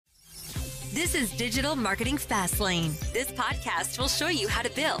This is Digital Marketing Fastlane. This podcast will show you how to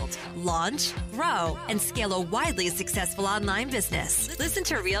build, launch, grow, and scale a widely successful online business. Listen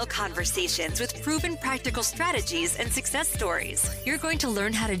to real conversations with proven practical strategies and success stories. You're going to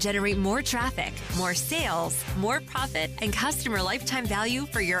learn how to generate more traffic, more sales, more profit, and customer lifetime value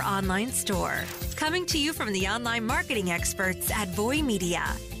for your online store. Coming to you from the online marketing experts at Voy Media,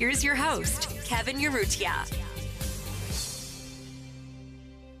 here's your host, Kevin Urrutia.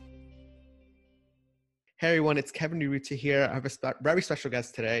 Hey everyone, it's Kevin Urrutia here. I have a very special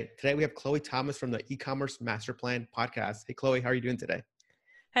guest today. Today we have Chloe Thomas from the E-commerce Master Plan podcast. Hey Chloe, how are you doing today?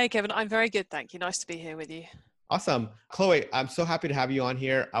 Hey Kevin, I'm very good, thank you. Nice to be here with you. Awesome. Chloe, I'm so happy to have you on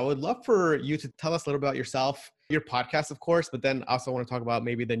here. I would love for you to tell us a little about yourself, your podcast, of course, but then I also want to talk about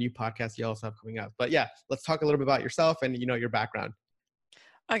maybe the new podcast you also have coming up. But yeah, let's talk a little bit about yourself and your background.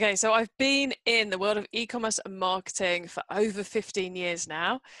 Okay, so I've been in the world of e-commerce and marketing for over 15 years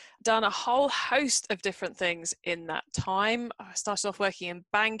now, done a whole host of different things in that time. I started off working in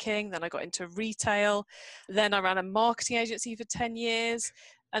banking, then I got into retail, then I ran a marketing agency for 10 years.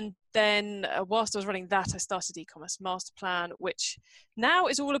 And then whilst I was running that, I started E-commerce Master Plan, which now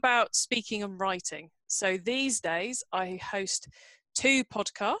is all about speaking and writing. So these days I host two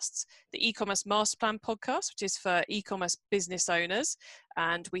podcasts, the E-commerce Master Plan podcast, which is for e-commerce business owners,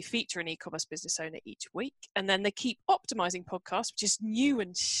 and we feature an e-commerce business owner each week. And then the Keep Optimizing podcast, which is new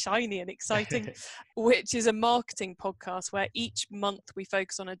and shiny and exciting, which is a marketing podcast where each month we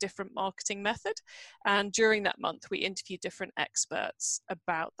focus on a different marketing method. And during that month, we interview different experts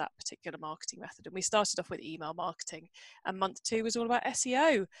about that particular marketing method. And we started off with email marketing, and month 2 was all about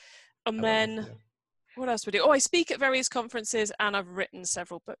SEO. And then what else we do? Oh, I speak at various conferences and I've written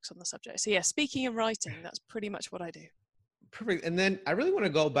several books on the subject. So yeah, speaking and writing, that's pretty much what I do. Perfect. And then I really want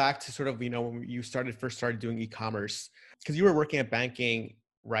to go back to sort of, when you first started doing e-commerce, because you were working at banking,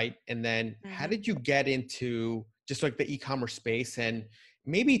 right? And then how did you get into just like the e-commerce space? And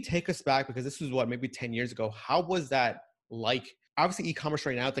maybe take us back, because this was maybe 10 years ago. How was that like? Obviously e-commerce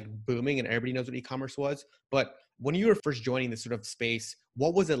right now, it's like booming and everybody knows what e-commerce was. But when you were first joining this sort of space,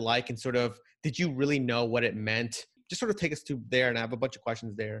 what was it like? And sort of, did you really know what it meant? Just sort of take us to there, and I have a bunch of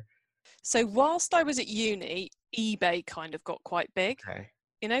questions there. So whilst I was at uni, eBay kind of got quite big.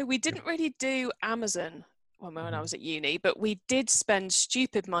 Okay. We didn't really do Amazon when I was at uni, but we did spend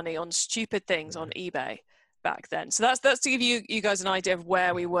stupid money on stupid things on eBay back then. So that's to give you guys an idea of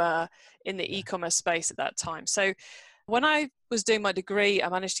where we were in the e-commerce space at that time. So when I was doing my degree, I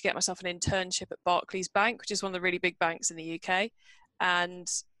managed to get myself an internship at Barclays Bank, which is one of the really big banks in the UK, and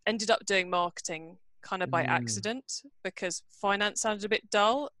ended up doing marketing kind of by accident, because finance sounded a bit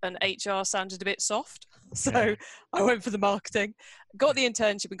dull and HR sounded a bit soft. So I went for the marketing, got the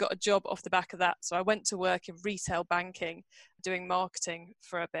internship and got a job off the back of that. So I went to work in retail banking, doing marketing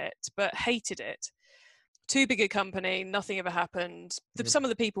for a bit, but hated it. Too big a company, nothing ever happened. Some of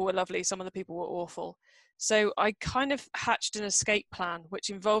the people were lovely, some of the people were awful. So I kind of hatched an escape plan,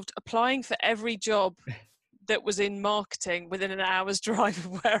 which involved applying for every job that was in marketing within an hour's drive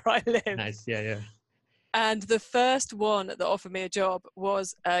of where I live. Nice, yeah. And the first one that offered me a job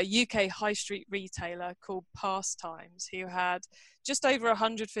was a UK high street retailer called Pastimes, who had just over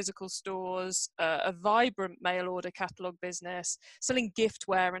 100 physical stores, a vibrant mail order catalogue business, selling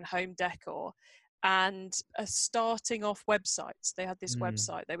giftware and home decor, and a starting off websites. They had this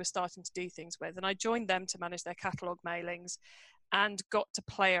website they were starting to do things with, and I joined them to manage their catalogue mailings and got to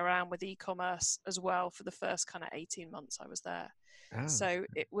play around with e-commerce as well for the first kind of 18 months I was there. So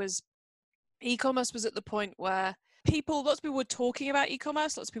e-commerce was at the point where lots of people were talking about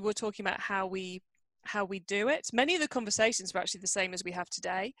e-commerce, lots of people were talking about how we do it. Many of the conversations were actually the same as we have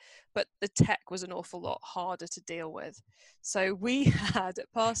today, but the tech was an awful lot harder to deal with. So we had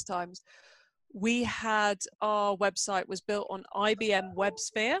at Pastimes, our website was built on IBM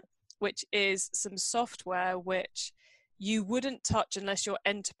WebSphere, which is some software which you wouldn't touch unless you're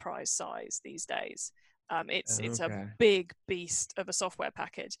enterprise size these days. It's a big beast of a software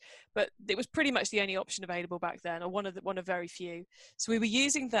package, but it was pretty much the only option available back then, or one of very few. So we were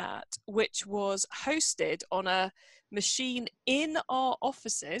using that, which was hosted on a machine in our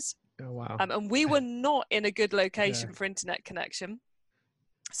offices. Oh, wow. And we were not in a good location for internet connection.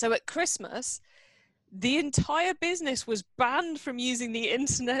 So at Christmas, the entire business was banned from using the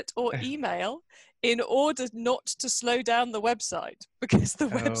internet or email in order not to slow down the website, because the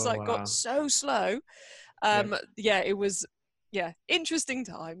website got so slow. It was interesting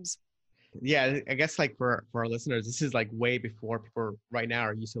times. Yeah, I guess like for our listeners, this is like way before people right now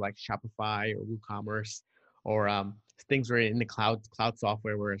are used to like Shopify or WooCommerce, or things were in the cloud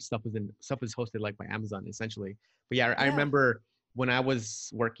software where stuff was hosted like by Amazon essentially. But I remember when I was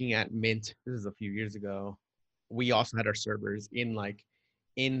working at Mint, this is a few years ago, we also had our servers in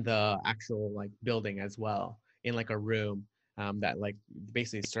the actual like building as well, in like a room that like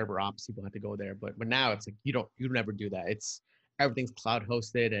basically server ops people had to go there. But now it's like you never do that. It's everything's cloud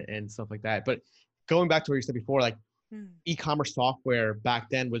hosted and stuff like that. But going back to what you said before, like e-commerce software back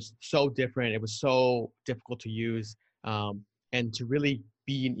then was so different. It was so difficult to use. And to really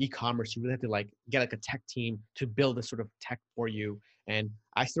be in e-commerce, you really have to like get like a tech team to build this sort of tech for you. And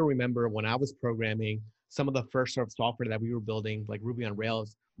I still remember when I was programming, some of the first sort of software that we were building, like Ruby on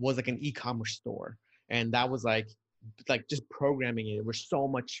Rails, was like an e-commerce store. And that was like just programming it. There was so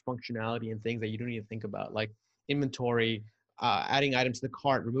much functionality and things that you don't need to think about, like inventory, adding items to the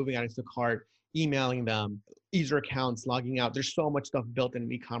cart, removing items to the cart, emailing them, user accounts, logging out. There's so much stuff built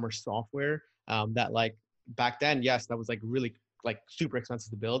in e-commerce software that like back then, yes, that was like really like super expensive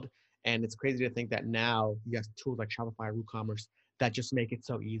to build. And it's crazy to think that now you have tools like Shopify, WooCommerce that just make it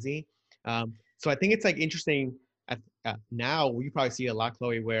so easy. So I think it's like interesting now you probably see a lot,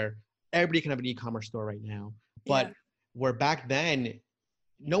 Chloe, where everybody can have an e-commerce store right now, but where back then,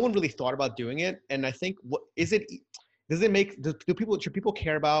 no one really thought about doing it. And I think should people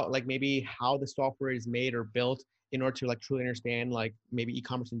care about like maybe how the software is made or built in order to like truly understand like maybe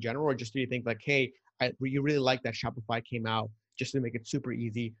e-commerce in general? Or just do you think like, hey, you really like that Shopify came out just to make it super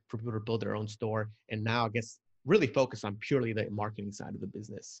easy for people to build their own store, and now I guess really focus on purely the marketing side of the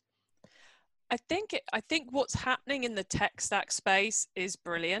business? I think what's happening in the tech stack space is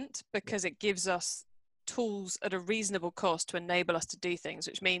brilliant because it gives us tools at a reasonable cost to enable us to do things,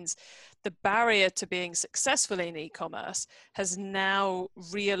 which means the barrier to being successful in e-commerce has now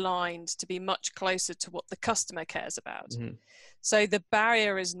realigned to be much closer to what the customer cares about. Mm-hmm. So the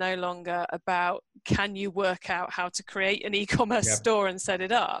barrier is no longer about, can you work out how to create an e-commerce store and set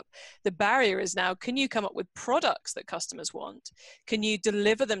it up? The barrier is now, can you come up with products that customers want? Can you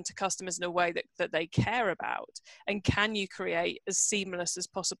deliver them to customers in a way that they care about? And can you create as seamless as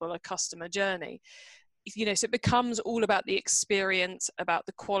possible a customer journey? So it becomes all about the experience, about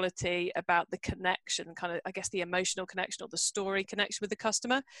the quality, about the connection, kind of, I guess, the emotional connection or the story connection with the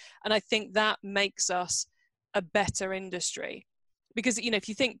customer. And I think that makes us a better industry. Because, if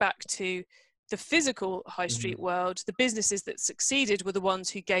you think back to the physical high street world, the businesses that succeeded were the ones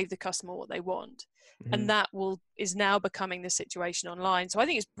who gave the customer what they want. And that is now becoming the situation online. So I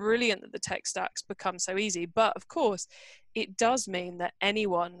think it's brilliant that the tech stacks become so easy. But of course, it does mean that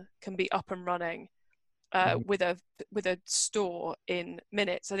anyone can be up and running with a store in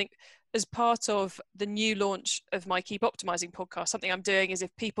minutes. I think as part of the new launch of my Keep Optimizing podcast, something I'm doing is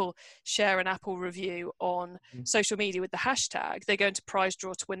if people share an Apple review on social media with the hashtag, they go into prize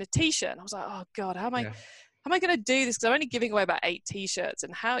draw to win a t-shirt. And I was like, oh God, how am I going to do this? Because I'm only giving away about 8 t-shirts,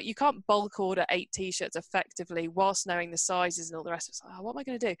 and how you can't bulk order 8 t-shirts effectively whilst knowing the sizes and all the rest of it. Like, what am I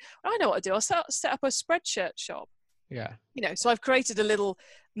going to do? Well, I know what to do. I'll set up a Spreadshirt shop. Yeah. So I've created a little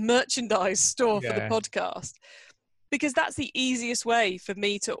merchandise store for the podcast, because that's the easiest way for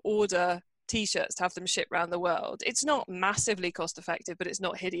me to order t-shirts to have them shipped around the world. It's not massively cost effective, but it's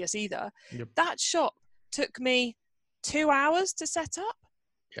not hideous either. Yep. That shop took me 2 hours to set up.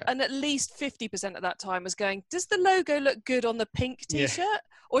 Yeah. And at least 50% of that time was going, does the logo look good on the pink t-shirt?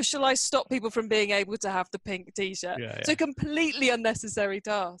 Or shall I stop people from being able to have the pink t-shirt? So completely unnecessary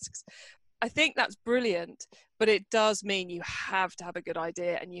tasks. I think that's brilliant, but it does mean you have to have a good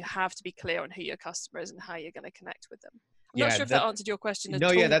idea and you have to be clear on who your customer is and how you're going to connect with them. I'm not sure if that answered your question at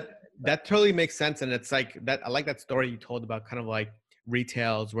all. No, that totally makes sense. And it's like that. I like that story you told about kind of like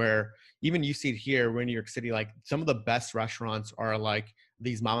retails, where even you see it here, we're in New York City, like some of the best restaurants are like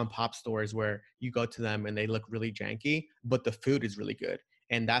these mom and pop stores where you go to them and they look really janky, but the food is really good.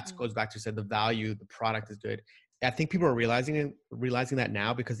 And that goes back to said the value, the product is good. I think people are realizing that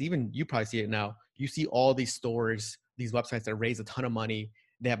now, because even you probably see it now. You see all these stores, these websites that raise a ton of money.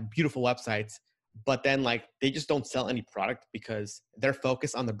 They have beautiful websites, but then like they just don't sell any product because they're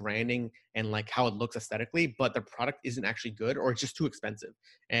focused on the branding and like how it looks aesthetically, but the product isn't actually good or it's just too expensive.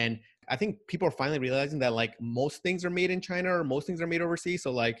 And I think people are finally realizing that like most things are made in China or most things are made overseas.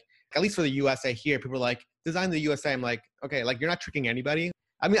 So like, at least for the USA here, people are like, design in the USA. I'm like, okay, like you're not tricking anybody.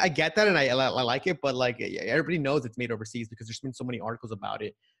 I mean, I get that and I like it, but like everybody knows it's made overseas because there's been so many articles about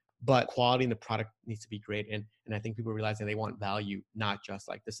it. But quality in the product needs to be great. And I think people are realizing they want value, not just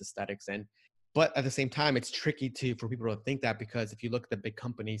like this aesthetics. But at the same time, it's tricky for people to think that, because if you look at the big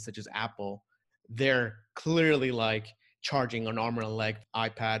companies such as Apple, they're clearly like charging an arm and a leg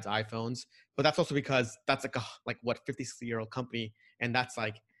iPads, iPhones. But that's also because that's like a 50, 60-year-old company. And that's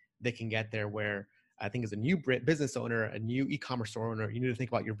like, they can get there where I think as a new business owner, a new e-commerce store owner, you need to think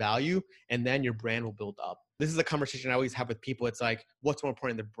about your value, and then your brand will build up. This is a conversation I always have with people. It's like, what's more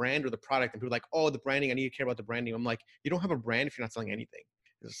important, the brand or the product? And people are like, oh, the branding, I need to care about the branding. I'm like, you don't have a brand if you're not selling anything.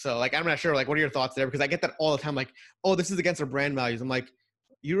 So like, I'm not sure, like, what are your thoughts there? Because I get that all the time. Like, oh, this is against our brand values. I'm like,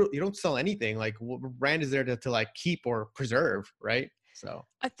 you don't sell anything. Like, what brand is there to like keep or preserve, right? So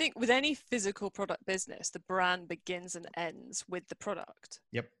I think with any physical product business, the brand begins and ends with the product.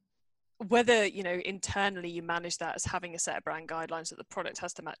 Yep. Whether, you know, internally you manage that as having a set of brand guidelines that the product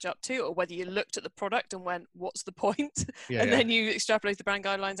has to match up to, or whether you looked at the product and went, what's the point? And then you extrapolate the brand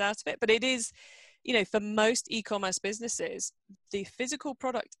guidelines out of it. But it is, you know, for most e-commerce businesses, the physical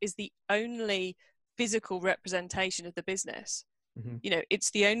product is the only physical representation of the business. Mm-hmm. You know,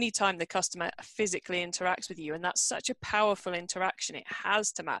 it's the only time the customer physically interacts with you. And that's such a powerful interaction. It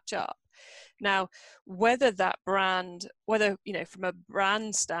has to match up. Now, whether that brand, whether, you know, from a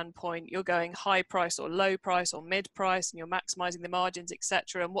brand standpoint, you're going high price or low price or mid price and you're maximizing the margins,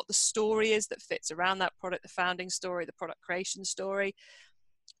 etc., and what the story is that fits around that product, the founding story, the product creation story,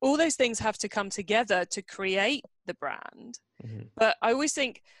 all those things have to come together to create the brand. Mm-hmm. But I always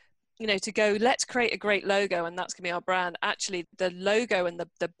think, you know, to go, let's create a great logo and that's going to be our brand. Actually, the logo and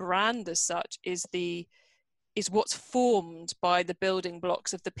the brand as such is what's formed by the building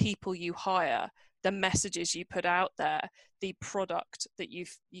blocks of the people you hire, the messages you put out there, the product that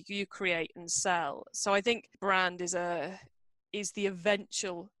you create and sell. So I think brand is the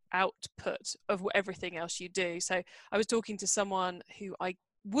eventual output of everything else you do. So I was talking to someone who I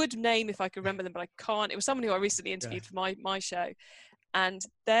would name if I could remember them, but I can't. It was someone who I recently interviewed for my show, and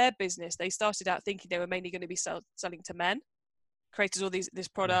their business, they started out thinking they were mainly going to be selling to men. Created all this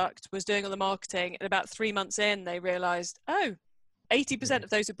product, was doing all the marketing, and about 3 months in, they realized, 80% of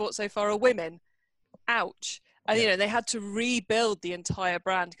those who bought so far are women. Ouch. And, you know, they had to rebuild the entire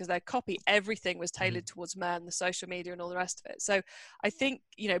brand because their copy, everything was tailored towards men, the social media and all the rest of it. So I think,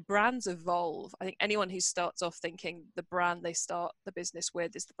 you know, brands evolve. I think anyone who starts off thinking the brand they start the business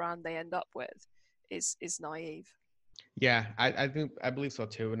with is the brand they end up with is naive. Yeah, I believe so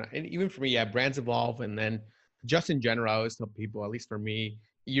too. And even for me, yeah, brands evolve. And then just in general, I always tell people, at least for me,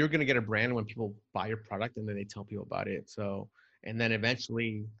 you're going to get a brand when people buy your product and then they tell people about it. So, and then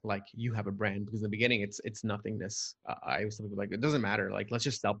eventually, like, you have a brand, because in the beginning, it's nothingness. I always tell people, like, it doesn't matter. Like, let's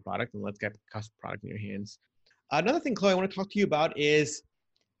just sell product and let's get custom product in your hands. Another thing, Chloe, I want to talk to you about is,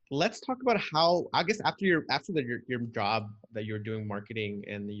 let's talk about how, I guess after your job that you're doing marketing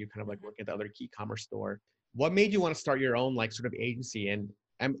and you kind of like working at the other e-commerce store, what made you want to start your own like sort of agency? And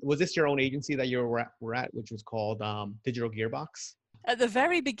was this your own agency that you were at, which was called Digital Gearbox? At the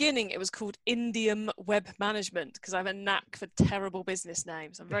very beginning, it was called Indium Web Management, because I have a knack for terrible business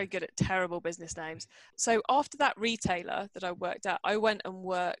names. I'm very good at terrible business names. So after that retailer that I worked at, I went and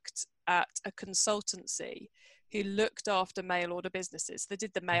worked at a consultancy who looked after mail order businesses. They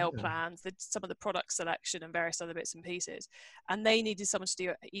did the mail plans, they did some of the product selection and various other bits and pieces. And they needed someone to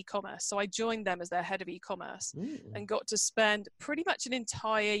do e-commerce. So I joined them as their head of e-commerce and got to spend pretty much an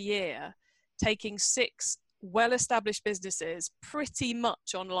entire year taking 6 well-established businesses pretty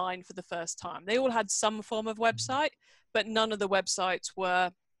much online for the first time. They all had some form of website, but none of the websites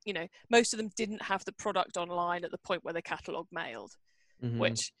were, you know, most of them didn't have the product online at the point where the catalog mailed,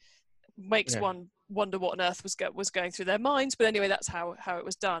 which makes one wonder what on earth was going through their minds. But anyway, that's how it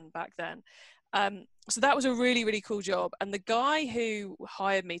was done back then. So that was a really, really cool job. And the guy who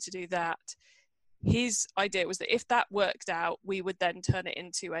hired me to do that, his idea was that if that worked out, we would then turn it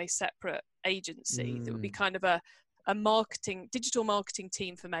into a separate agency that would be kind of a digital marketing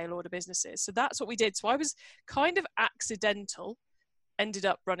team for mail order businesses. So that's what we did. So I was kind of accidental, ended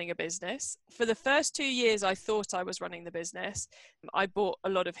up running a business. For the first 2 years, I thought I was running the business. I bought a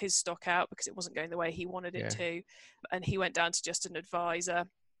lot of his stock out because it wasn't going the way he wanted it to. And he went down to just an advisor.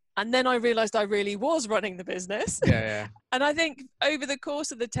 And then I realized I really was running the business. And I think over the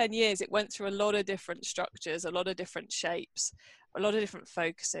course of the 10 years, it went through a lot of different structures, a lot of different shapes, a lot of different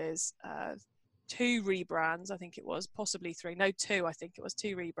focuses, 2 rebrands, I think it was, possibly 3. No, 2, I think it was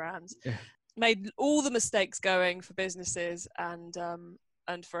 2 rebrands. Made all the mistakes going for businesses and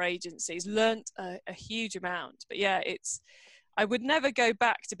for agencies, learnt a huge amount. But yeah, I would never go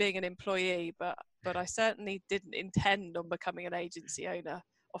back to being an employee, but I certainly didn't intend on becoming an agency owner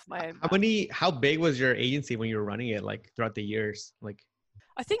off my own. How big was your agency when you were running it, like throughout the years? Like,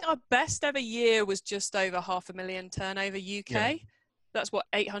 I think our best ever year was just over $500,000 turnover UK. That's what,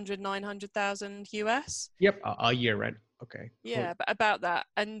 800,000-900,000 US. Yep, a year, right? Okay. Yeah, cool. But about that,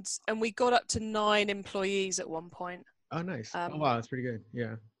 and we got up to 9 employees at one point. Oh, nice. Oh, wow, that's pretty good.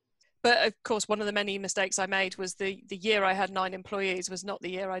 Yeah. But of course, one of the many mistakes I made was the year I had 9 employees was not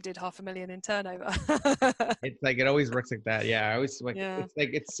the year I did 500,000 in turnover. It's like, it always works like that. Yeah. I always like, Yeah. it's like,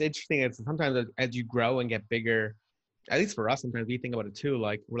 it's interesting. It's sometimes as you grow and get bigger, at least for us, sometimes we think about it too.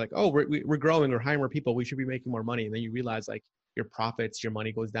 Like, we're like, oh, we're growing, we're hiring more people, we should be making more money. And then you realize like your profits, your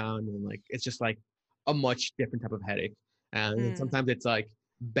money goes down, and like, it's just like a much different type of headache. And then Mm. sometimes it's like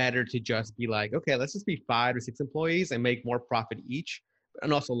better to just be like, okay, let's just be 5 or 6 employees and make more profit each,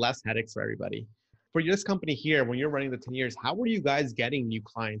 and also less headaches for everybody. For this company here, when you're running the 10 years, how were you guys getting new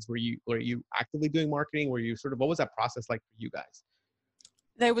clients? Were you actively doing marketing? Were you sort of, what was that process like for you guys?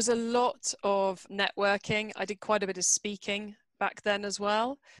 There was a lot of networking. I did quite a bit of speaking back then as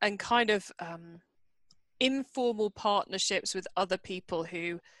well, and kind of informal partnerships with other people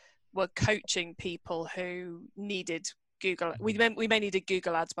who were coaching people who needed Google. We mainly needed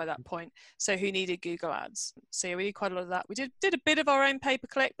Google ads by that point. So who needed Google ads? So yeah, we did quite a lot of that. We did a bit of our own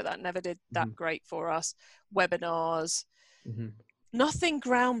pay-per-click, but that never did that great for us. Webinars, nothing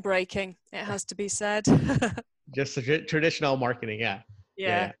groundbreaking, it has to be said. Just traditional marketing. Yeah.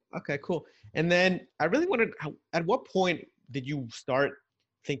 Yeah. Okay, cool. And then I really wanted, at what point did you start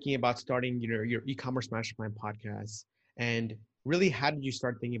thinking about starting, your e-commerce master plan podcast? And really, how did you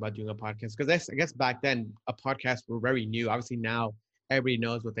start thinking about doing a podcast? Because I guess back then, a podcast were very new. Obviously now everybody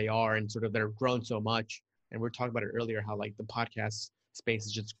knows what they are, and sort of they're grown so much. And we are talking about it earlier, how like the podcast space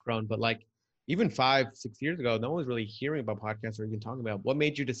has just grown. But like even 5, 6 years ago, no one was really hearing about podcasts or even talking about. What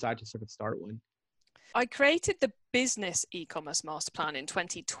made you decide to sort of start one? I created the business e-commerce master plan in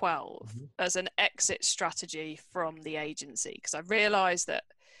 2012 as an exit strategy from the agency, because I realized that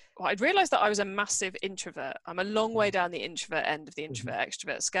I was a massive introvert. I'm a long way down the introvert end of the introvert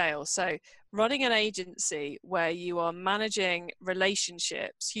extrovert scale. So running an agency where you are managing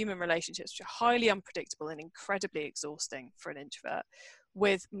relationships, human relationships, which are highly unpredictable and incredibly exhausting for an introvert,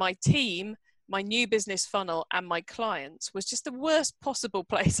 with my team, my new business funnel, and my clients, was just the worst possible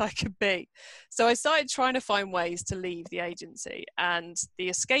place I could be. So I started trying to find ways to leave the agency, and the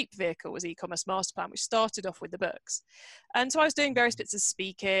escape vehicle was e-commerce master plan, which started off with the books. And so I was doing various bits of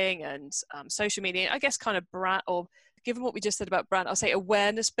speaking and social media, I guess kind of brand, or given what we just said about brand, I'll say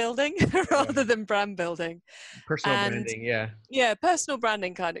awareness building rather than brand building. Personal branding. Yeah, personal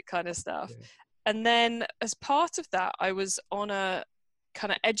branding kind of stuff. Yeah. And then as part of that, I was on a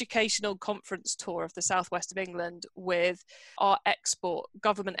kind of educational conference tour of the southwest of England with our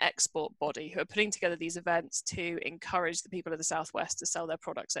government export body, who are putting together these events to encourage the people of the southwest to sell their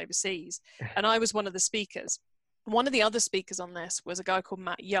products overseas. And I was one of the speakers. One of the other speakers on this was a guy called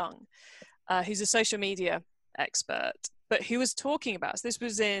Matt Young, who's a social media expert, but who was talking about, so this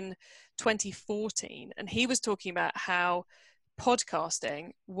was in 2014, and he was talking about how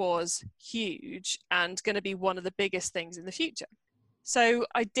podcasting was huge and going to be one of the biggest things in the future. So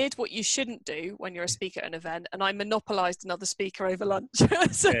I did what you shouldn't do when you're a speaker at an event, and I monopolized another speaker over lunch.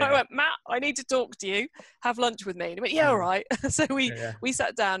 I went, Matt, I need to talk to you. Have lunch with me. And he went, yeah, all right. So we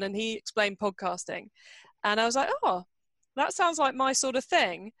sat down and he explained podcasting. And I was like, oh, that sounds like my sort of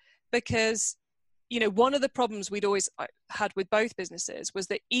thing. Because, one of the problems we'd always had with both businesses was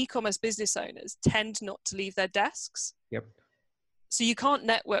that e-commerce business owners tend not to leave their desks. Yep. So you can't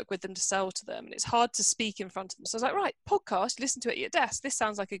network with them to sell to them, and it's hard to speak in front of them. So I was like, right, podcast, listen to it at your desk. This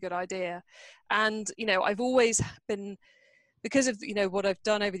sounds like a good idea. And, I've always been, because of, what I've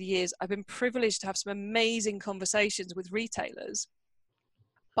done over the years, I've been privileged to have some amazing conversations with retailers,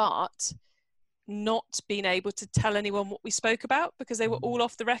 but not being able to tell anyone what we spoke about because they were all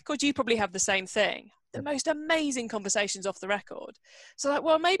off the record. You probably have the same thing. The most amazing conversations off the record. So like,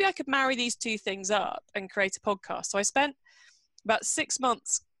 well, maybe I could marry these two things up and create a podcast. So I spent about 6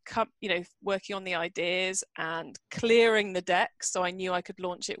 months, working on the ideas and clearing the deck, so I knew I could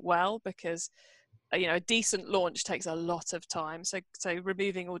launch it well, because, a decent launch takes a lot of time. So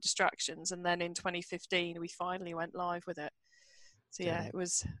removing all distractions, and then in 2015 we finally went live with it. So yeah, it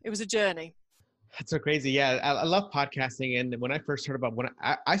was a journey. That's so crazy. Yeah, I love podcasting, and when I first heard about, when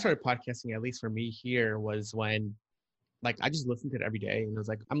I started podcasting, at least for me here, was when, like, I just listened to it every day, and it was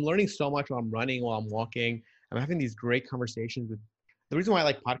like, I'm learning so much while I'm running, while I'm walking. I'm having these great conversations with. The reason why I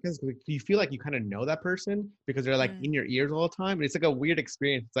like podcasts is because you feel like you kind of know that person because they're like in your ears all the time. And it's like a weird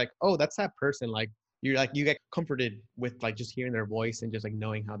experience. It's like, oh, that's that person. Like you get comforted with like just hearing their voice and just like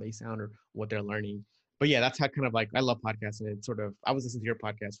knowing how they sound or what they're learning. But yeah, that's how kind of like, I love podcasts, and it's sort of, I was listening to your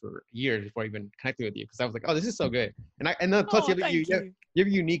podcast for years before I even connected with you, because I was like, oh, this is so good. And then plus you have a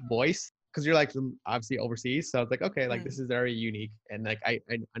unique voice, because you're like from obviously overseas. So I was like, okay, like this is very unique. And like, I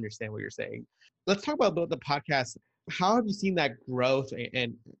understand what you're saying. Let's talk about the podcast. how have you seen that growth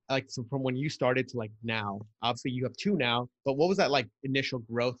and like so from when you started to like now? Obviously you have two now, but what was that like initial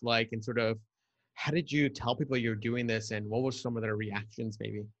growth like and sort of how did you tell people you're doing this and what were some of their reactions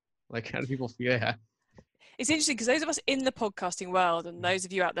maybe? Like how do people feel? Yeah. It's interesting because those of us in the podcasting world and those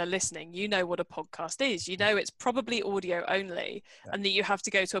of you out there listening, you know what a podcast is. You know it's probably audio only and that you have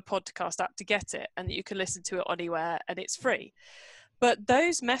to go to a podcast app to get it and that you can listen to it anywhere and it's free. But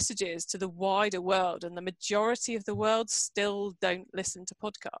those messages to the wider world, and the majority of the world still don't listen to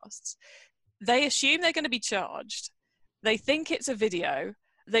podcasts. They assume they're going to be charged. They think it's a video.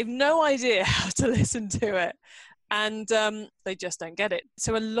 They've no idea how to listen to it. And they just don't get it.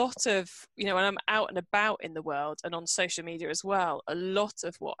 So a lot of, when I'm out and about in the world and on social media as well, a lot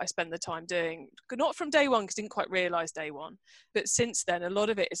of what I spend the time doing, not from day one because I didn't quite realize day one, but since then, a lot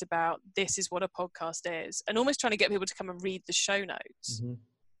of it is about this is what a podcast is and almost trying to get people to come and read the show notes. Mm-hmm.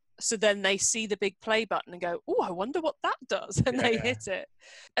 So then they see the big play button and go, oh, I wonder what that does. And they hit it.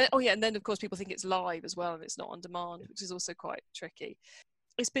 And then of course people think it's live as well and it's not on demand, which is also quite tricky.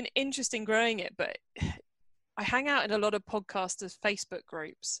 It's been interesting growing it, but I hang out in a lot of podcasters' Facebook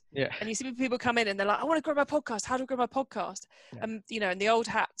groups. Yeah. And you see people come in and they're like, I want to grow my podcast. How do I grow my podcast? Yeah. And the old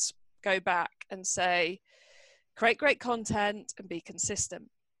hats go back and say, create great content and be consistent.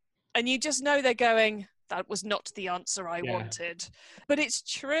 And you just know they're going, that was not the answer I wanted. But it's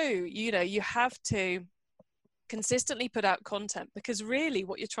true. You have to consistently put out content because really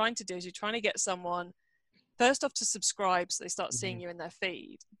what you're trying to do is you're trying to get someone first off to subscribe so they start seeing you in their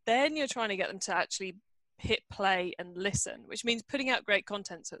feed. Then you're trying to get them to actually hit play and listen, which means putting out great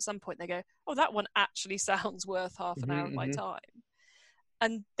content. So at some point they go, oh, that one actually sounds worth half an hour of my time.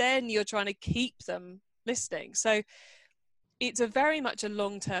 And then you're trying to keep them listening. So it's a very much a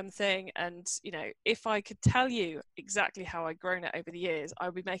long-term thing. And, if I could tell you exactly how I've grown it over the years, I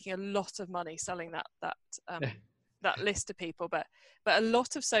would be making a lot of money selling that list to people. But a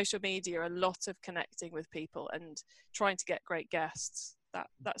lot of social media, a lot of connecting with people and trying to get great guests.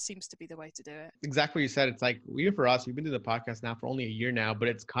 That seems to be the way to do it. Exactly what you said. It's like, even for us, we've been doing the podcast now for only a year now, but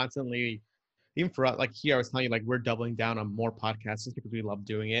it's constantly, even for us, like here, I was telling you, like we're doubling down on more podcasts just because we love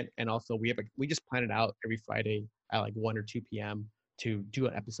doing it. And also we just plan it out every Friday at like 1 or 2 p.m. to do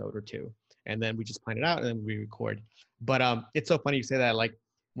an episode or two. And then we just plan it out and then we record. But it's so funny you say that. Like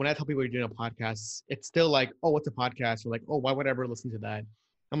when I tell people you're doing a podcast, it's still like, oh, what's a podcast? Or like, oh, why would I ever listen to that?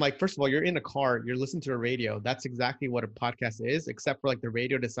 I'm like, first of all, you're in a car, you're listening to a radio. That's exactly what a podcast is, except for like the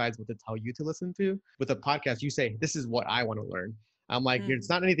radio decides what to tell you to listen to. With a podcast, you say, this is what I want to learn. I'm like, it's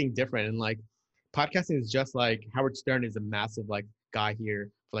not anything different. And like podcasting is just like Howard Stern is a massive like guy here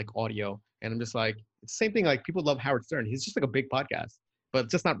for like audio. And I'm just like, it's the same thing. Like people love Howard Stern. He's just like a big podcast, but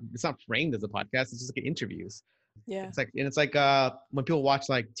it's not framed as a podcast. It's just like interviews. Yeah. It's like when people watch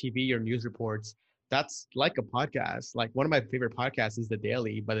like TV or news reports, that's like a podcast. Like one of my favorite podcasts is The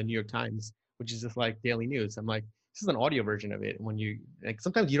Daily by the New York Times, which is just like daily news. I'm like, this is an audio version of it. When you like,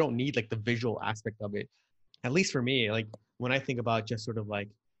 sometimes you don't need like the visual aspect of it. At least for me, like when I think about just sort of like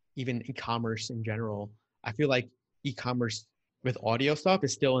even e-commerce in general, I feel like e-commerce with audio stuff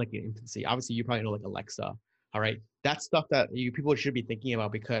is still like in infancy. Obviously, you probably know like Alexa. All right. That's stuff that people should be thinking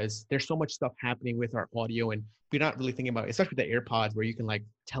about because there's so much stuff happening with our audio and we're not really thinking about, especially with the AirPods where you can like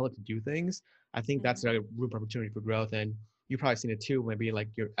tell it to do things. I think that's a room for opportunity for growth. And you've probably seen it too, maybe like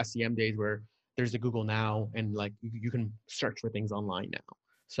your SEM days where there's the Google Now and like you can search for things online now.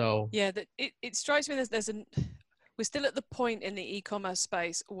 So yeah, it strikes me we're still at the point in the e-commerce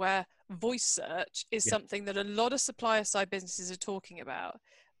space where voice search is something that a lot of supplier side businesses are talking about,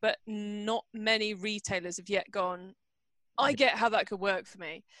 but not many retailers have yet gone, I get how that could work for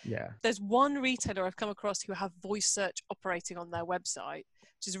me. Yeah. There's one retailer I've come across who have voice search operating on their website,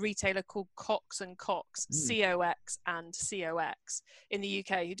 which is a retailer called Cox and Cox, COX and COX in the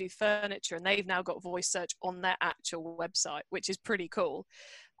UK, who do furniture, and they've now got voice search on their actual website, which is pretty cool.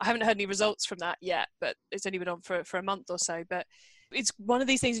 I haven't heard any results from that yet, but it's only been on for a month or so. But it's one of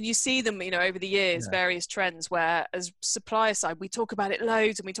these things, and you see them, over the years, various trends where as supplier side, we talk about it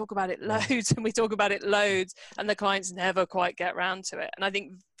loads and we talk about it loads and we talk about it loads, and the clients never quite get around to it. And I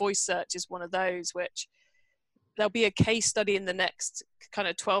think voice search is one of those which there'll be a case study in the next kind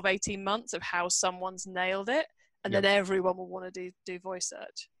of 12, 18 months of how someone's nailed it. And then everyone will want to do voice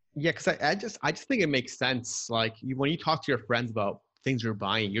search. Yeah. Cause I just think it makes sense. Like when you talk to your friends about things you're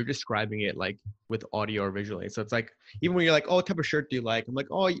buying, you're describing it like with audio or visually. So it's like, even when you're like, oh, what type of shirt do you like? I'm like,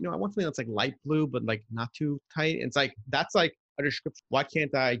 oh, I want something that's like light blue, but like not too tight. And it's like, that's like a description. Why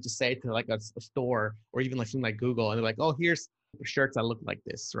can't I just say it to like a store or even like something like Google and they're like, oh, here's shirts that look like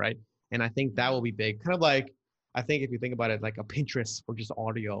this. Right. And I think that will be big. Kind of like I think if you think about it, like a Pinterest for just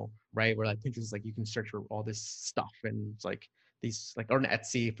audio, right? Where like Pinterest is like you can search for all this stuff and it's like these like, or an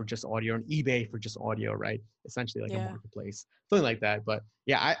Etsy for just audio and eBay for just audio, right? Essentially like a Yeah. marketplace, something like that. But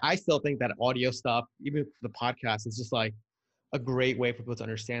yeah, I still think that audio stuff, even for the podcast, is just like a great way for people to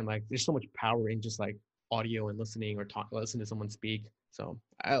understand like there's so much power in just like audio and listening or listen to someone speak. So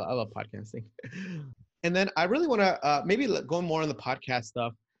I love podcasting. And then I really want to maybe go more on the podcast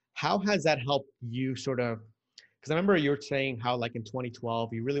stuff. How has that helped you sort of, because I remember you were saying how like in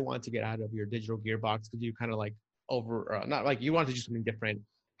 2012, you really wanted to get out of your digital gearbox because you kind of like not like you wanted to do something different.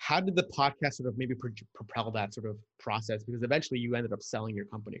 How did the podcast sort of maybe propel that sort of process? Because eventually you ended up selling your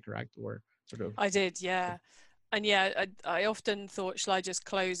company, correct? Or sort of. I did, yeah. And yeah, I often thought, shall I just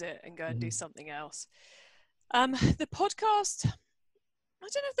close it and go and do something else? The podcast, I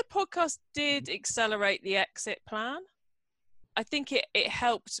don't know if the podcast did accelerate the exit plan. I think it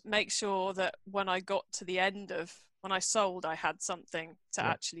helped make sure that when I got to the end of, when I sold, I had something to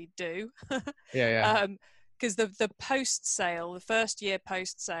actually do. Yeah. Because the post-sale, the first year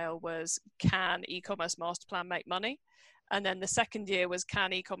post-sale was, can e-commerce master plan make money? And then the second year was,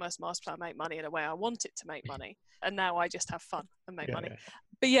 can e-commerce master plan make money in a way I want it to make money? And now I just have fun and make money. Yeah.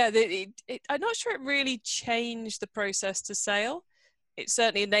 But yeah, I'm not sure it really changed the process to sale. It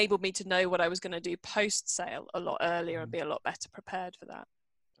certainly enabled me to know what I was going to do post-sale a lot earlier and be a lot better prepared for that.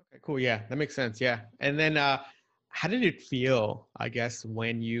 Okay, cool. Yeah, that makes sense. Yeah. And then how did it feel, I guess,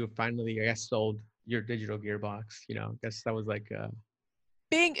 when you finally, I guess, sold your digital gearbox? You know, I guess that was like...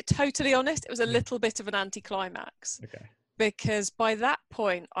 Being totally honest, it was a little bit of an anticlimax. Okay. Because by that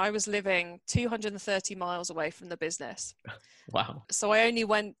point, I was living 230 miles away from the business. Wow. So I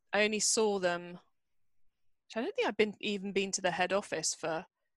only saw them. I don't think I'd even been to the head office for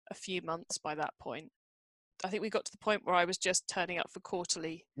a few months by that point. I think we got to the point where I was just turning up for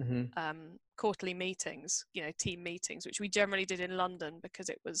quarterly meetings, team meetings, which we generally did in London because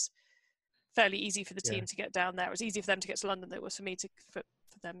it was fairly easy for the team to get down there. It was easy for them to get to London than it was for me to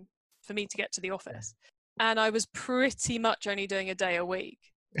get to the office. And I was pretty much only doing a day a week.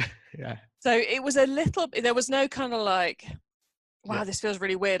 Yeah. So it was there was no kind of like, wow, this feels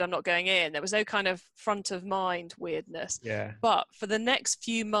really weird, I'm not going in. There was no kind of front of mind weirdness. Yeah. But for the next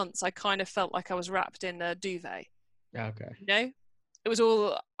few months, I kind of felt like I was wrapped in a duvet. Yeah. Okay. It was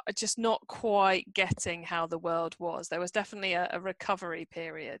all just not quite getting how the world was. There was definitely a recovery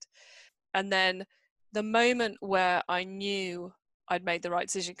period. And then the moment where I knew I'd made the right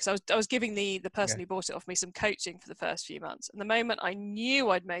decision, because I was giving the person who bought it off me some coaching for the first few months. And the moment I knew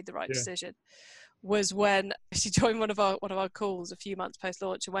I'd made the right decision was when she joined one of our calls a few months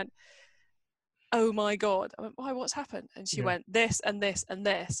post-launch and went, oh my God. I went, why, what's happened? And she went, this and this and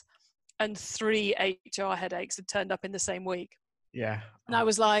this. And 3 HR headaches had turned up in the same week. Yeah. And I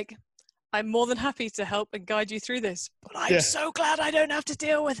was like, I'm more than happy to help and guide you through this, but I'm so glad I don't have to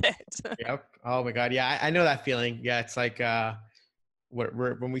deal with it. Yep. Oh my God. Yeah. I know that feeling. Yeah. It's like,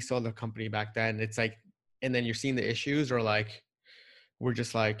 when we sold the company back then, it's like, and then you're seeing the issues, or like, you're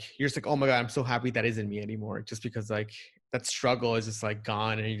just like, oh my God, I'm so happy that isn't me anymore. Just because like that struggle is just like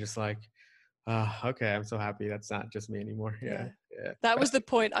gone, and you're just like, okay, I'm so happy that's not just me anymore. Yeah. That was the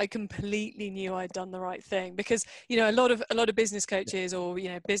point I completely knew I'd done the right thing, because a lot of business coaches or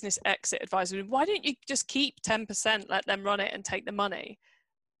business exit advisors, why don't you just keep 10%, let them run it and take the money?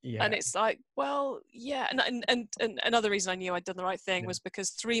 Yeah. And it's like, well, yeah. And another reason I knew I'd done the right thing was because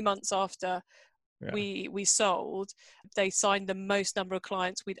 3 months after we sold, they signed the most number of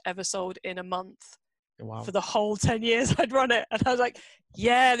clients we'd ever sold in a month. Wow. For the whole 10 years I'd run it. And I was like,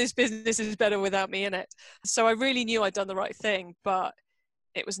 yeah, this business is better without me in it. So I really knew I'd done the right thing, but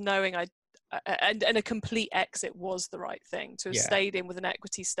it was knowing and a complete exit was the right thing. To have stayed in with an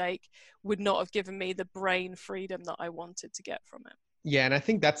equity stake would not have given me the brain freedom that I wanted to get from it. Yeah. And I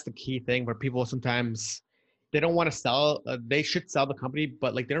think that's the key thing, where people sometimes, they don't want to sell, they should sell the company,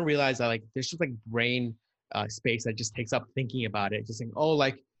 but like they don't realize that like there's just like brain space that just takes up thinking about it. Just saying, oh,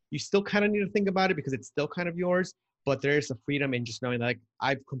 like you still kind of need to think about it because it's still kind of yours, but there's a freedom in just knowing that like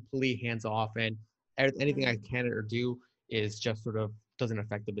I've completely hands off, and anything I can or do is just sort of doesn't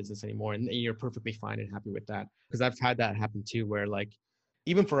affect the business anymore. And you're perfectly fine and happy with that. Because I've had that happen too, where like,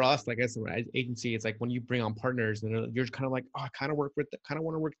 even for us, like as an agency, it's like when you bring on partners and you're kind of like, oh, I kind of want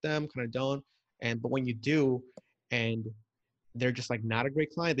to work with them, kind of don't. But when you do, and they're just like not a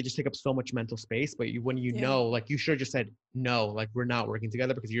great client, they just take up so much mental space. But when you know, like you should have just said, no, like we're not working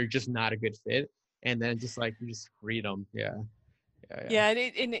together because you're just not a good fit. And then just like, you just freedom. Yeah.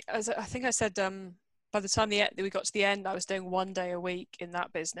 And as I think I said, by the time we got to the end, I was doing 1 day a week in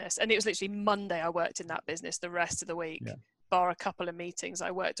that business. And it was literally Monday I worked in that business. The rest of the week, bar a couple of meetings,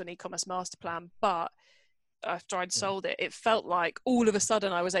 I worked on e-commerce master plan. But I'd sold it, it felt like all of a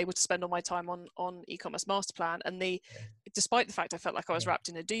sudden I was able to spend all my time on e-commerce master plan. And despite the fact I felt like I was wrapped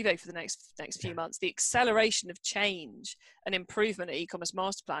in a duvet for the next few months, the acceleration of change and improvement at e-commerce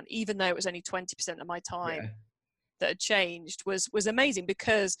master plan, even though it was only 20% of my time that had changed, was amazing,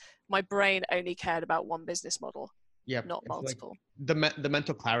 because my brain only cared about one business model, not multiple. Like the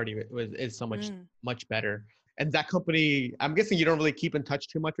mental clarity is so much better. And that company, I'm guessing you don't really keep in touch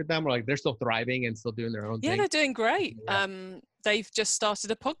too much with them, or like they're still thriving and still doing their own thing? Yeah, they're doing great. They've just started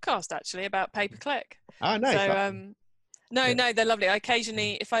a podcast actually about pay-per-click. Oh, nice. So, awesome. no, they're lovely. I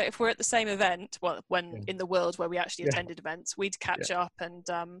occasionally, if we're at the same event, when in the world where we actually attended events, we'd catch up. And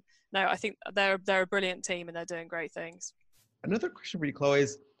no, I think they're a brilliant team and they're doing great things. Another question for you, Chloe,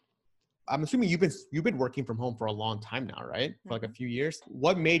 is I'm assuming you've been working from home for a long time now, right? For like a few years.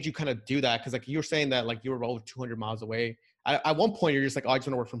 What made you kind of do that? Because like you were saying that like you were over 200 miles away. At one point, you're just like, oh, I just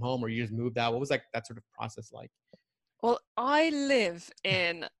want to work from home, or you just moved out. What was like that sort of process like? Well, I live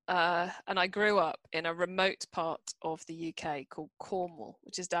in, and I grew up in a remote part of the UK called Cornwall,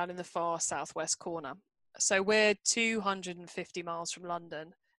 which is down in the far southwest corner. So we're 250 miles from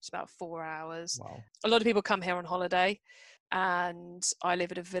London. It's about 4 hours. Wow. A lot of people come here on holiday, and I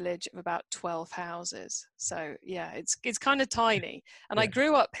live in a village of about 12 houses. So yeah, it's kind of tiny. And I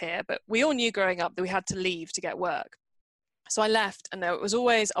grew up here, but we all knew growing up that we had to leave to get work. So I left, and it was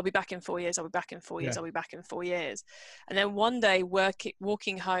always, I'll be back in 4 years, I'll be back in 4 years, I'll be back in 4 years. And then one day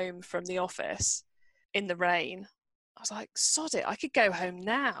walking home from the office in the rain, I was like, sod it, I could go home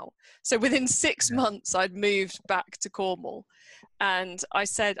now. So within 6 months, I'd moved back to Cornwall. And I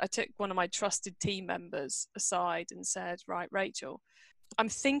took one of my trusted team members aside and said, right, Rachel, I'm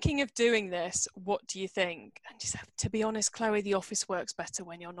thinking of doing this. What do you think? And she said, to be honest, Chloe, the office works better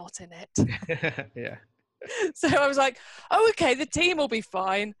when you're not in it. Yeah. So I was like, oh, okay, the team will be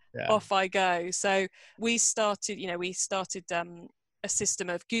fine. Off I go. So we started a system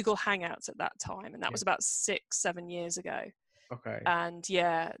of Google Hangouts at that time. And that was about 6-7 years ago. Okay. And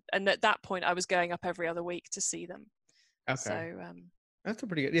and at that point I was going up every other week to see them. Okay. So that's a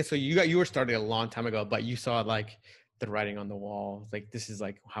pretty good. Yeah. So you were starting a long time ago, but you saw like the writing on the wall. Like, this is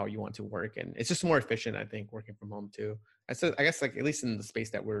like how you want to work. And it's just more efficient, I think, working from home too. I guess like at least in the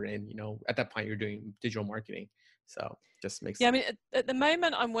space that we're in, at that point you're doing digital marketing. So just makes sense. I mean, at the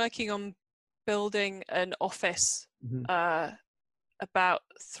moment I'm working on building an office about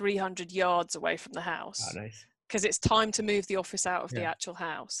 300 yards away from the house. Oh, nice. Because it's time to move the office out of the actual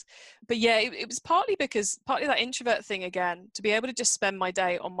house. But yeah, it was partly that introvert thing again, to be able to just spend my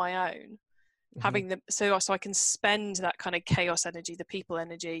day on my own, having them so I can spend that kind of chaos energy, the people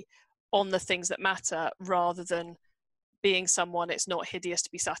energy, on the things that matter, rather than being someone it's not hideous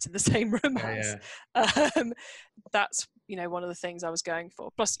to be sat in the same room as. That's one of the things I was going for.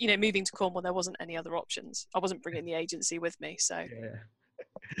 Plus, moving to Cornwall, there wasn't any other options. I wasn't bringing the agency with me, so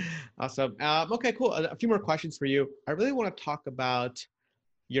Awesome. Okay, cool. A few more questions for you. I really want to talk about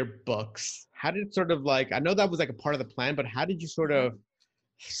your books. How did it sort of I know that was like a part of the plan, but how did you sort of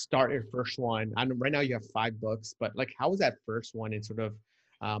start your first one? I know right now you have 5 books, but how was that first one, and sort of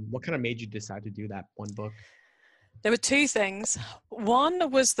what kind of made you decide to do that one book? There were 2 things.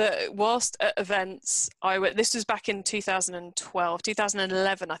 One was that whilst at events, this was back in 2012,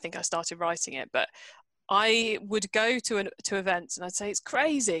 2011, I think I started writing it, but I would go to events and I'd say, it's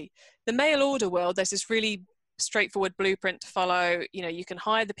crazy. The mail order world, there's this really straightforward blueprint to follow. You can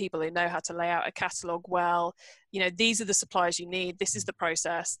hire the people who know how to lay out a catalogue well. These are the suppliers you need. This is the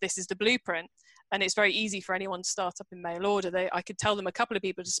process. This is the blueprint. And it's very easy for anyone to start up in mail order. I could tell them a couple of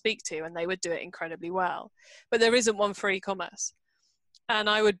people to speak to and they would do it incredibly well. But there isn't one for e-commerce. And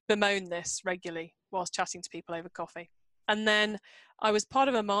I would bemoan this regularly whilst chatting to people over coffee. And then I was part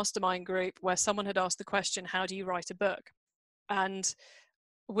of a mastermind group where someone had asked the question, how do you write a book? And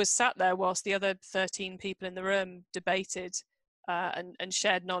was sat there whilst the other 13 people in the room debated and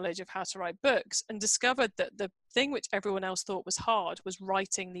shared knowledge of how to write books, and discovered that the thing which everyone else thought was hard was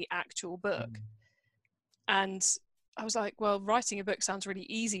writing the actual book. And I was like, well, writing a book sounds really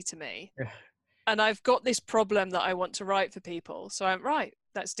easy to me. And I've got this problem that I want to write for people. So I'm right,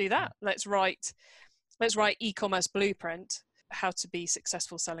 let's do that. Let's write e-commerce blueprint, how to be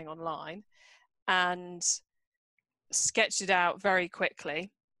successful selling online, and sketched it out very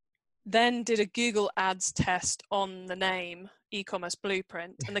quickly. Then did a Google Ads test on the name e-commerce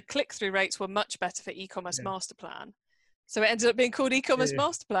blueprint, and the click-through rates were much better for e-commerce master plan. So it ended up being called e-commerce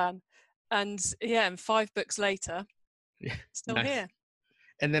master plan. And and 5 books later, still here.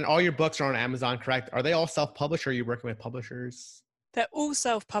 And then all your books are on Amazon, correct? Are they all self-published, or are you working with publishers? They're all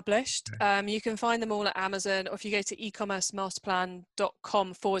self-published. You can find them all at Amazon, or if you go to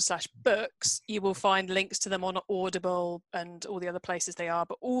ecommercemasterplan.com/books, you will find links to them on Audible and all the other places they are.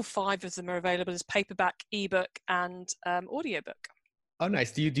 But all 5 of them are available as paperback, ebook, and audiobook. Oh,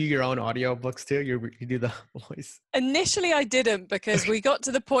 nice. Do you do your own audiobooks too? You do the voice? Initially, I didn't, because we got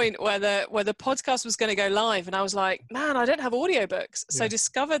to the point where the podcast was going to go live, and I was like, man, I don't have audiobooks. So I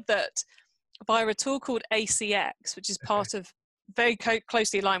discovered that via a tool called ACX, which is part of very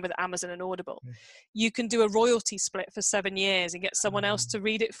closely aligned with Amazon and Audible, you can do a royalty split for 7 years and get someone else to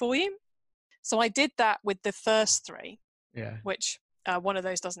read it for you. So I did that with the first 3, which one of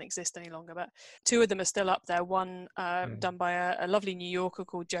those doesn't exist any longer, but 2 of them are still up there. One done by a lovely New Yorker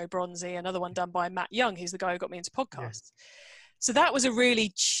called Joe Bronzy, another one done by Matt Young, who's the guy who got me into podcasts. So that was a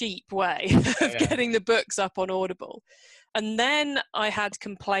really cheap way of getting the books up on Audible. And then I had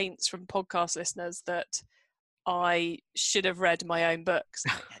complaints from podcast listeners that I should have read my own books.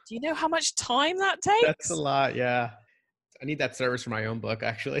 Do you know how much time that takes? That's a lot, I need that service for my own book,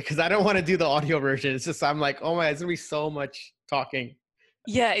 actually, because I don't want to do the audio version. It's just, I'm like, oh my, it's going to be so much talking.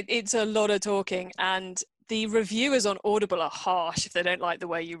 Yeah, it's a lot of talking. And the reviewers on Audible are harsh if they don't like the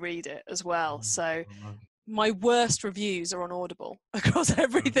way you read it as well. So my worst reviews are on Audible across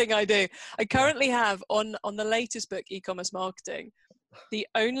everything I do. I currently have on the latest book, E-commerce Marketing, the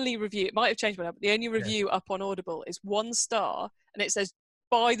only review, it might have changed by now, but the only review up on Audible is 1 star, and it says,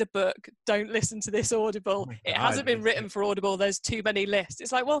 buy the book, don't listen to this Audible. It hasn't been written for Audible, there's too many lists.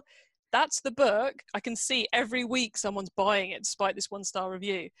 It's like, well, that's the book. I can see every week someone's buying it despite this 1-star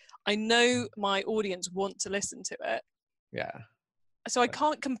review. I know my audience want to listen to it. Yeah. So I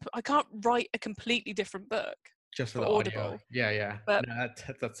can't write a completely different book. Just for the Audible. Audio. Yeah. But no,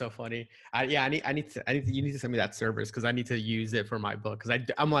 that's so funny. You need to send me that service, because I need to use it for my book. Because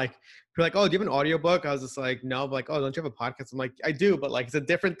I'm like, you're like, oh, do you have an audiobook? I was just like, no. But like, oh, don't you have a podcast? I'm like, I do, but like, it's a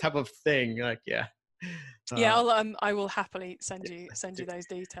different type of thing. You're like, I will happily send you those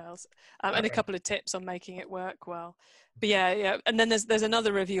details and a couple of tips on making it work well. But yeah. And then there's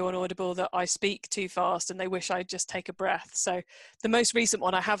another review on Audible that I speak too fast and they wish I'd just take a breath. So the most recent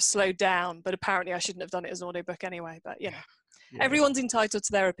one I have slowed down, but apparently I shouldn't have done it as an audiobook anyway. But everyone's entitled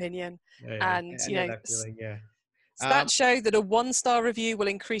to their opinion. Stats show that a 1-star review will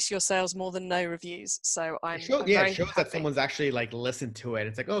increase your sales more than no reviews. So it shows that someone's actually like listened to it.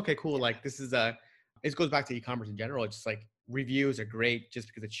 It's like, oh, okay, cool. Like this is it goes back to e-commerce in general. It's just like reviews are great just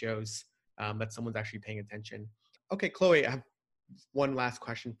because it shows that someone's actually paying attention. Okay, Chloe, I have one last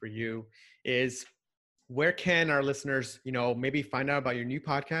question for you is, where can our listeners, maybe find out about your new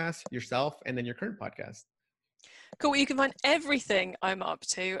podcast, yourself, and then your current podcast? Cool. You can find everything I'm up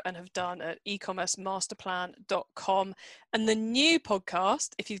to and have done at ecommercemasterplan.com. And the new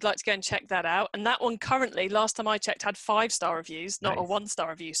podcast, if you'd like to go and check that out, and that one currently, last time I checked, had 5-star reviews, not a 1-star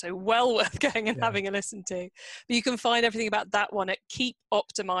review. So well worth going and having a listen to. But you can find everything about that one at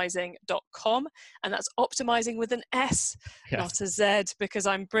keepoptimizing.com. And that's optimizing with an S, not a Z, because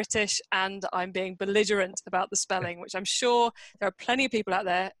I'm British and I'm being belligerent about the spelling, which I'm sure there are plenty of people out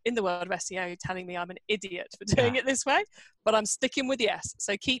there in the world of SEO telling me I'm an idiot for doing it this way, but I'm sticking with yes.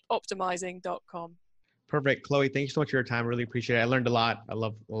 So keepoptimizing.com. Perfect. Chloe, thank you so much for your time. Really appreciate it. I learned a lot. I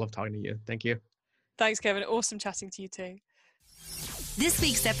love talking to you. Thank you. Thanks, Kevin. Awesome chatting to you too. This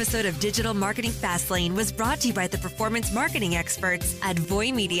week's episode of Digital Marketing Fastlane was brought to you by the performance marketing experts at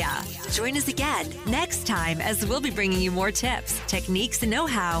Voy Media. Join us again next time as we'll be bringing you more tips, techniques, and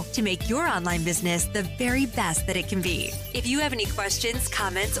know-how to make your online business the very best that it can be. If you have any questions,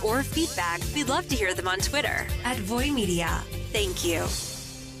 comments, or feedback, we'd love to hear them on Twitter at Voy Media. Thank you.